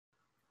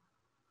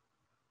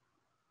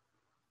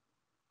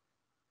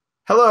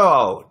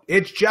Hello,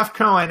 it's Jeff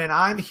Cohen, and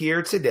I'm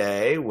here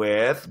today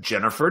with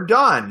Jennifer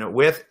Dunn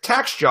with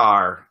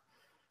TaxJar.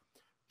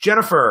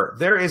 Jennifer,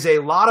 there is a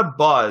lot of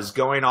buzz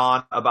going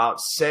on about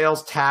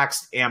sales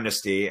tax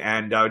amnesty,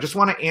 and I just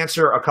want to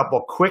answer a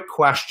couple quick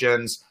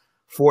questions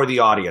for the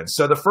audience.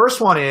 So the first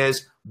one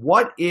is,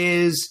 what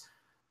is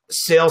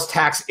sales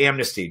tax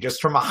amnesty? Just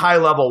from a high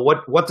level,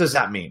 what does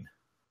that mean?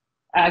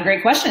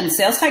 Great question.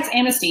 Sales tax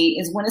amnesty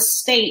is when a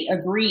state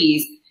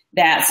agrees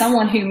that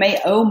someone who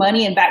may owe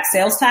money in back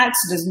sales tax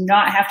does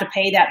not have to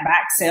pay that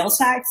back sales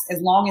tax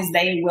as long as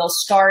they will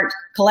start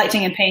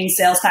collecting and paying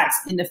sales tax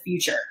in the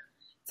future.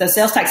 So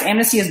sales tax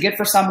amnesty is good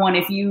for someone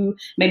if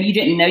maybe you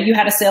didn't know you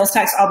had a sales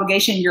tax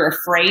obligation, you're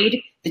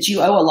afraid that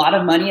you owe a lot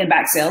of money in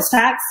back sales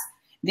tax,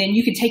 then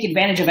you can take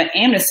advantage of an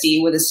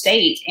amnesty with a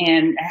state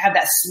and have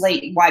that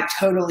slate wiped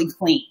totally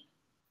clean.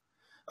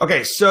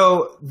 Okay,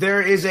 so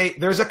there's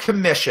a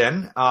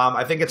commission,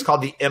 I think it's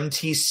called the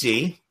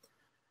MTC.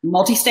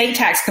 Multi-State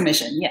Tax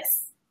Commission, yes.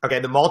 Okay,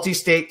 the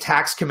Multi-State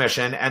Tax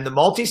Commission, and the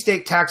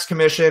Multi-State Tax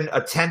Commission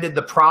attended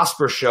the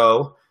Prosper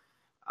Show,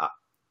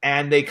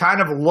 and they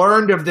kind of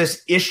learned of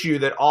this issue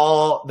that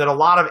a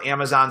lot of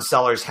Amazon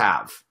sellers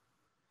have.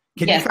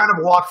 Can you kind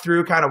of walk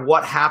through kind of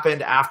what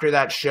happened after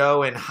that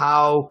show and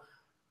how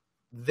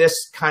this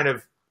kind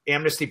of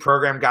amnesty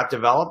program got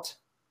developed?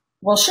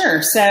 Well,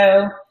 sure.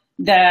 So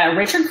the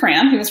Richard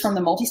Cram, who was from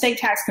the Multi-State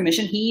Tax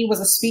Commission, he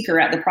was a speaker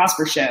at the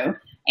Prosper Show.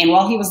 And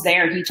while he was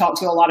there, he talked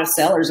to a lot of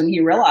sellers, and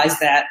he realized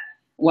that,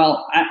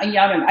 well,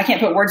 I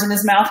can't put words in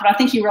his mouth, but I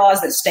think he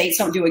realized that states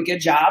don't do a good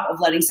job of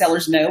letting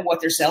sellers know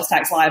what their sales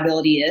tax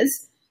liability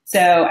is.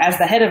 So as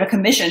the head of a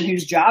commission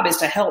whose job is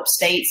to help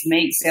states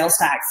make sales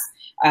tax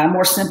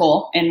more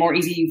simple and more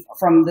easy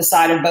from the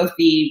side of both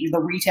the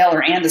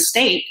retailer and the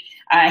state,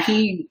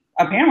 he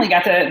apparently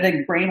got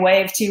the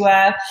brainwave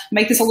to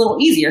make this a little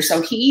easier.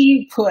 So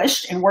he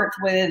pushed and worked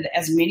with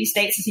as many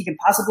states as he could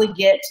possibly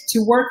get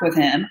to work with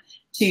him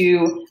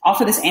to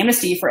offer this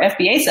amnesty for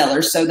FBA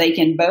sellers so they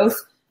can both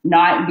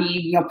not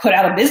be put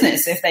out of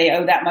business if they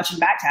owe that much in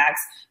back tax,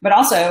 but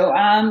also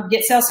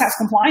get sales tax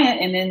compliant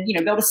and then be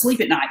able to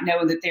sleep at night,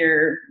 know that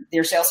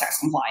they're sales tax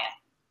compliant.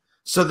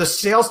 So the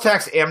sales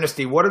tax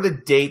amnesty, what are the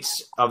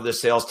dates of the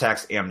sales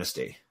tax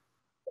amnesty?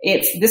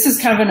 This is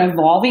kind of an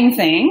evolving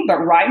thing, but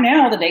right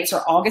now the dates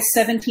are August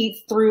 17th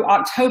through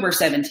October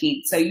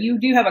 17th. So you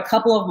do have a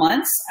couple of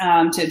months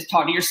to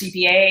talk to your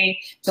CPA,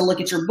 to look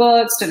at your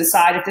books, to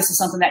decide if this is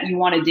something that you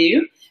want to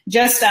do.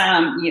 Just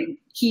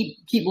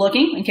keep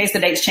looking in case the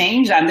dates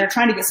change. They're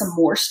trying to get some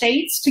more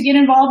states to get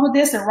involved with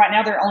this. And right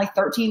now there are only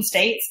 13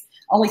 states.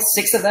 Only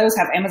 6 of those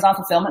have Amazon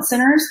fulfillment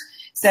centers.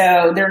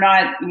 So they're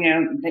not,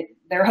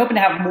 they're hoping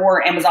to have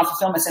more Amazon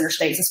fulfillment center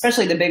states,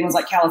 especially the big ones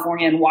like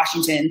California and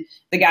Washington,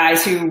 the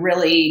guys who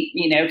really,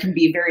 can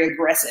be very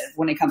aggressive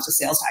when it comes to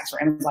sales tax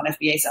for Amazon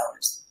FBA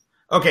sellers.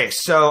 Okay,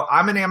 so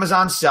I'm an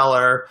Amazon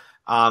seller.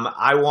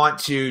 I want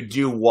to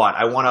do what?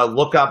 I want to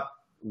look up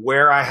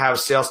where I have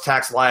sales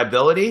tax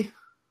liability?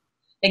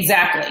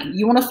 Exactly.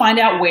 You want to find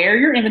out where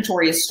your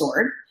inventory is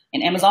stored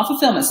in Amazon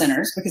fulfillment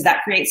centers because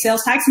that creates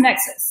sales tax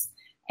nexus.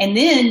 And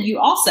then you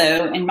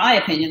also, in my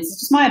opinion, this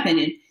is just my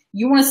opinion,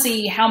 you want to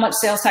see how much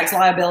sales tax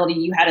liability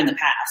you had in the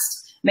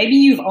past. Maybe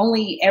you've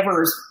only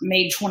ever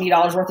made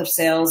 $20 worth of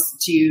sales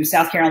to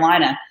South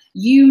Carolina.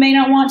 You may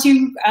not want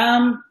to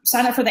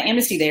sign up for the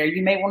amnesty there.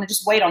 You may want to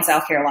just wait on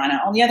South Carolina.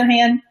 On the other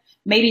hand,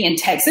 maybe in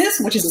Texas,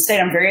 which is a state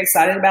I'm very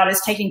excited about,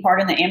 is taking part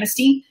in the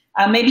amnesty.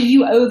 Maybe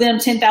you owe them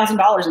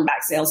 $10,000 in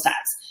back sales tax.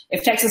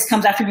 If Texas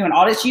comes after you and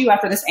audits you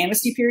after this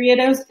amnesty period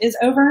is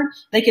over,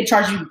 they could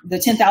charge you the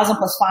 $10,000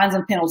 plus fines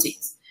and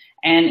penalties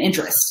and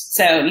interest.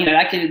 So,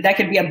 that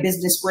could be a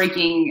business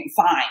breaking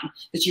fine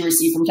that you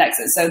receive from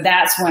Texas. So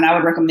that's when I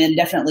would recommend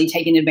definitely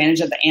taking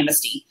advantage of the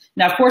amnesty.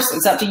 Now, of course,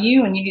 it's up to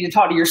you and you need to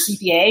talk to your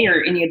CPA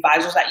or any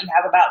advisors that you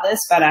have about this.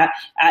 But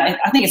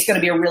I think it's going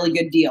to be a really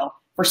good deal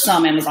for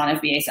some Amazon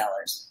FBA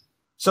sellers.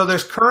 So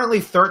there's currently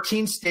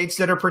 13 states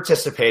that are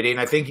participating.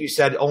 I think you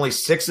said only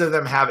 6 of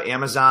them have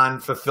Amazon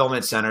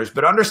fulfillment centers,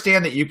 but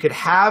understand that you could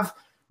have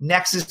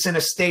nexus in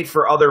a state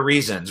for other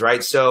reasons,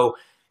 right? So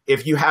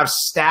if you have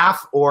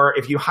staff or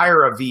if you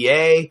hire a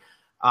VA,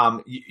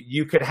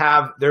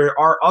 there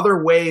are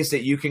other ways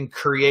that you can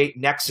create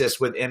nexus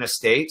within a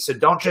state. So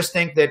don't just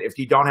think that if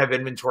you don't have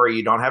inventory,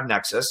 you don't have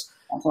nexus.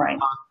 That's right.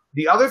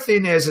 The other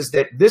thing is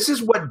that this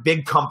is what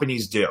big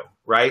companies do,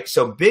 right?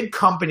 So big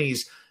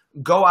companies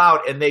go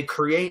out and they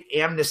create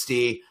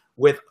amnesty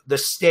with the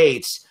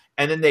states,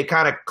 and then they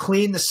kind of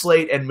clean the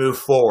slate and move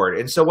forward.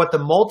 And so what the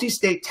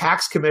Multi-State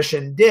Tax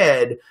Commission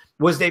did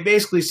was they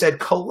basically said,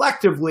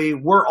 collectively,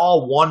 we're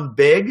all one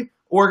big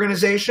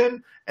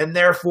organization, and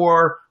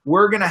therefore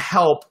we're going to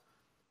help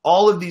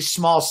all of these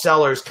small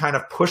sellers kind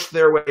of push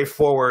their way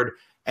forward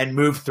and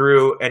move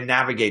through and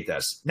navigate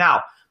this.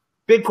 Now,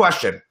 big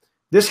question.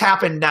 This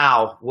happened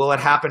now. Will it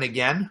happen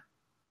again?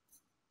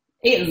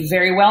 It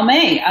very well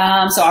may.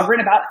 So I've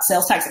written about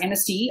sales tax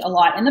amnesty a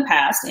lot in the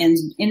past, and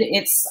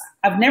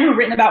I've never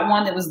written about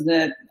one that was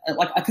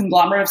like a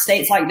conglomerate of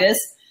states like this,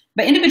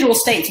 but individual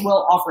states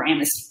will offer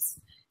amnesties.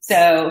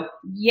 So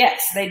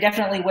yes, they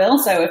definitely will.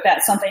 So if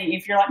that's something,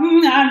 if you're like,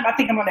 I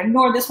think I'm going to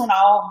ignore this one,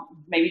 I'll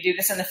maybe do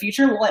this in the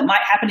future. Well, it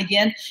might happen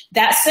again.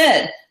 That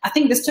said, I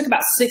think this took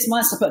about 6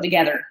 months to put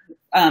together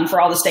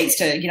for all the states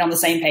to get on the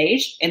same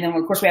page. And then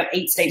of course we have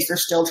 8 states that are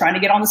still trying to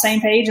get on the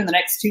same page in the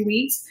next 2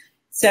 weeks.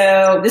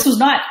 So this was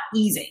not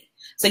easy.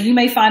 So you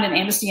may find an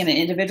amnesty in an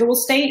individual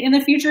state in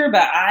the future,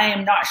 but I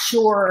am not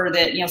sure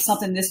that,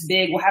 something this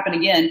big will happen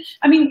again.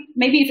 I mean,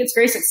 maybe if it's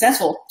very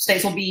successful,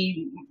 states will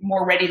be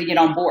more ready to get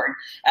on board.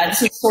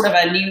 This is sort of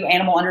a new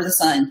animal under the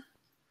sun.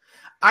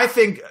 I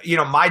think,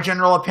 my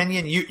general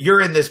opinion,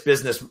 you're in this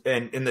business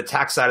and in the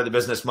tax side of the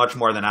business much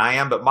more than I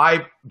am, but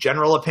my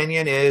general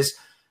opinion is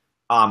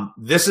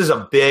this is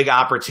a big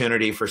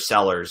opportunity for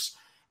sellers,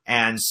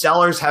 and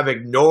sellers have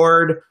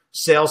ignored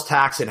sales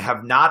tax and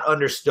have not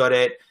understood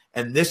it.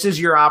 And this is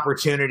your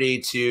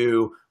opportunity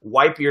to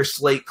wipe your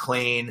slate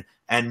clean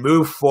and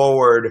move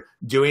forward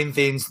doing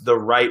things the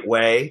right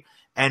way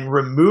and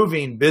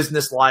removing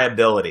business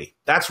liability.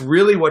 That's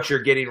really what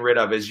you're getting rid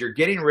of, is you're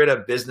getting rid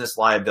of business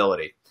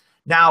liability.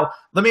 Now,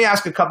 let me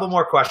ask a couple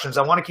more questions.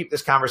 I want to keep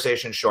this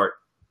conversation short.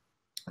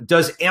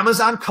 Does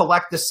Amazon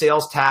collect the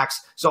sales tax?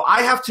 So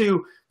I have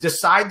to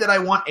decide that I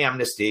want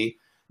amnesty.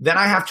 Then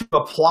I have to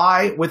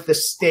apply with the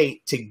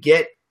state to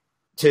get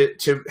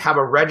to have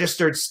a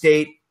registered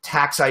state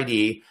tax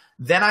ID.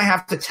 Then I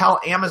have to tell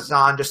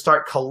Amazon to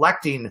start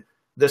collecting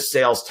the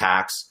sales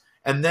tax.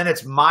 And then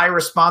it's my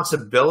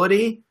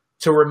responsibility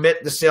to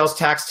remit the sales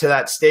tax to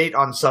that state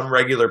on some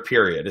regular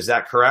period. Is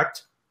that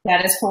correct?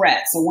 That is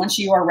correct. So once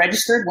you are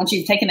registered, once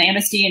you've taken the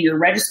amnesty and you're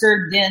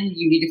registered, then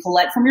you need to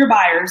collect from your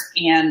buyers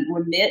and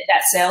remit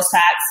that sales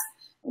tax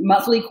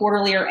monthly,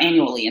 quarterly, or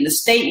annually. And the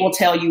state will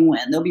tell you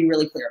when. They'll be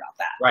really clear about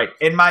that. Right.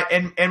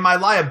 And my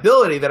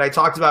liability that I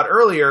talked about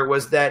earlier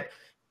was that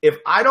if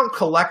I don't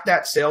collect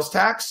that sales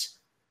tax,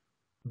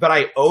 but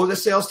I owe the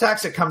sales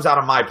tax, it comes out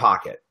of my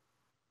pocket.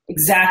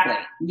 Exactly.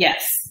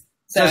 Yes.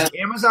 So does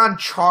Amazon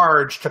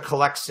charge to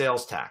collect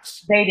sales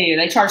tax? They do.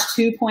 They charge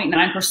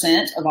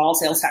 2.9% of all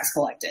sales tax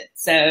collected.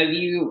 So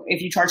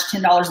if you charge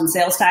 $10 in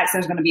sales tax,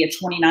 there's going to be a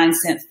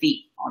 29-cent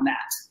fee on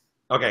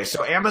that. Okay.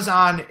 So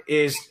Amazon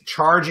is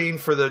charging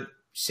for the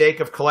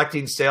sake of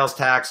collecting sales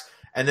tax,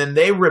 and then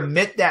they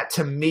remit that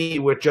to me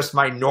with just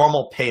my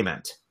normal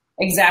payment.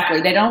 Exactly.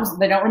 They don't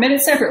remit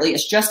it separately.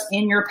 It's just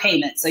in your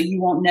payment. So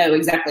you won't know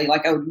exactly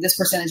like, oh, this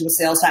percentage was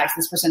sales tax,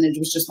 this percentage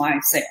was just my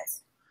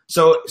sales.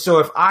 So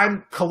if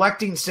I'm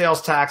collecting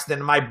sales tax,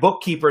 then my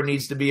bookkeeper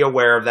needs to be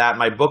aware of that.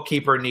 My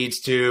bookkeeper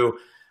needs to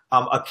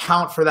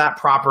account for that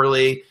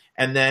properly.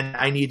 And then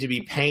I need to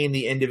be paying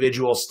the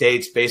individual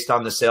states based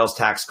on the sales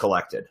tax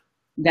collected.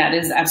 That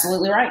is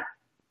absolutely right.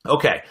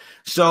 Okay.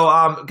 So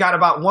got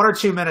about 1 or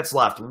 2 minutes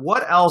left.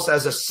 What else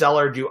as a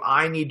seller do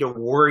I need to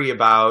worry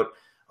about,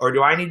 or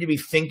do I need to be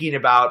thinking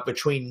about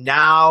between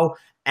now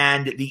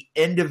and the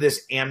end of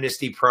this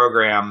amnesty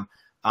program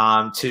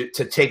to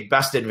take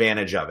best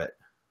advantage of it?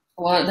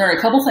 Well, there are a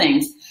couple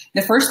things.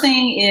 The first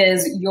thing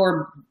is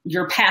your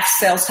past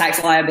sales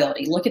tax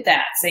liability. Look at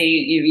that. Say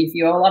if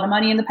you owe a lot of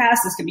money in the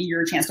past, this could be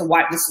your chance to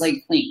wipe the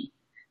slate clean.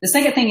 The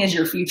second thing is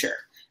your future.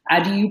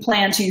 Do you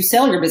plan to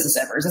sell your business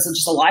ever? Is this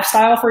just a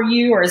lifestyle for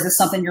you, or is this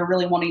something you're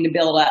really wanting to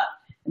build up?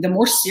 The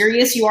more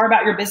serious you are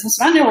about your business,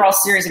 and I know we're all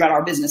serious about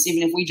our business,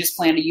 even if we just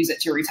plan to use it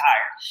to retire.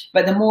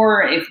 But the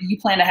more, if you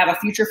plan to have a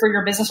future for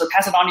your business or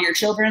pass it on to your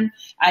children,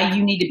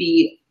 you need to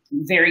be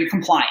very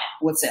compliant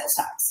with sales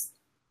tax.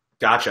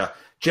 Gotcha.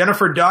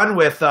 Jennifer Dunn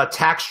with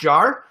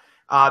TaxJar.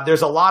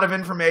 There's a lot of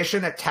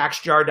information at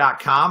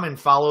TaxJar.com, and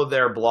follow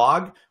their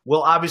blog.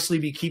 We'll obviously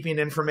be keeping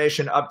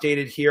information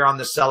updated here on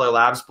the Seller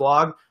Labs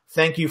blog.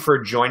 Thank you for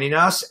joining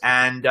us,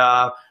 and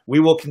we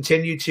will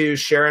continue to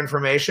share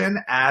information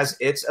as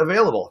it's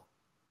available.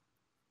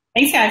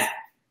 Thanks, guys.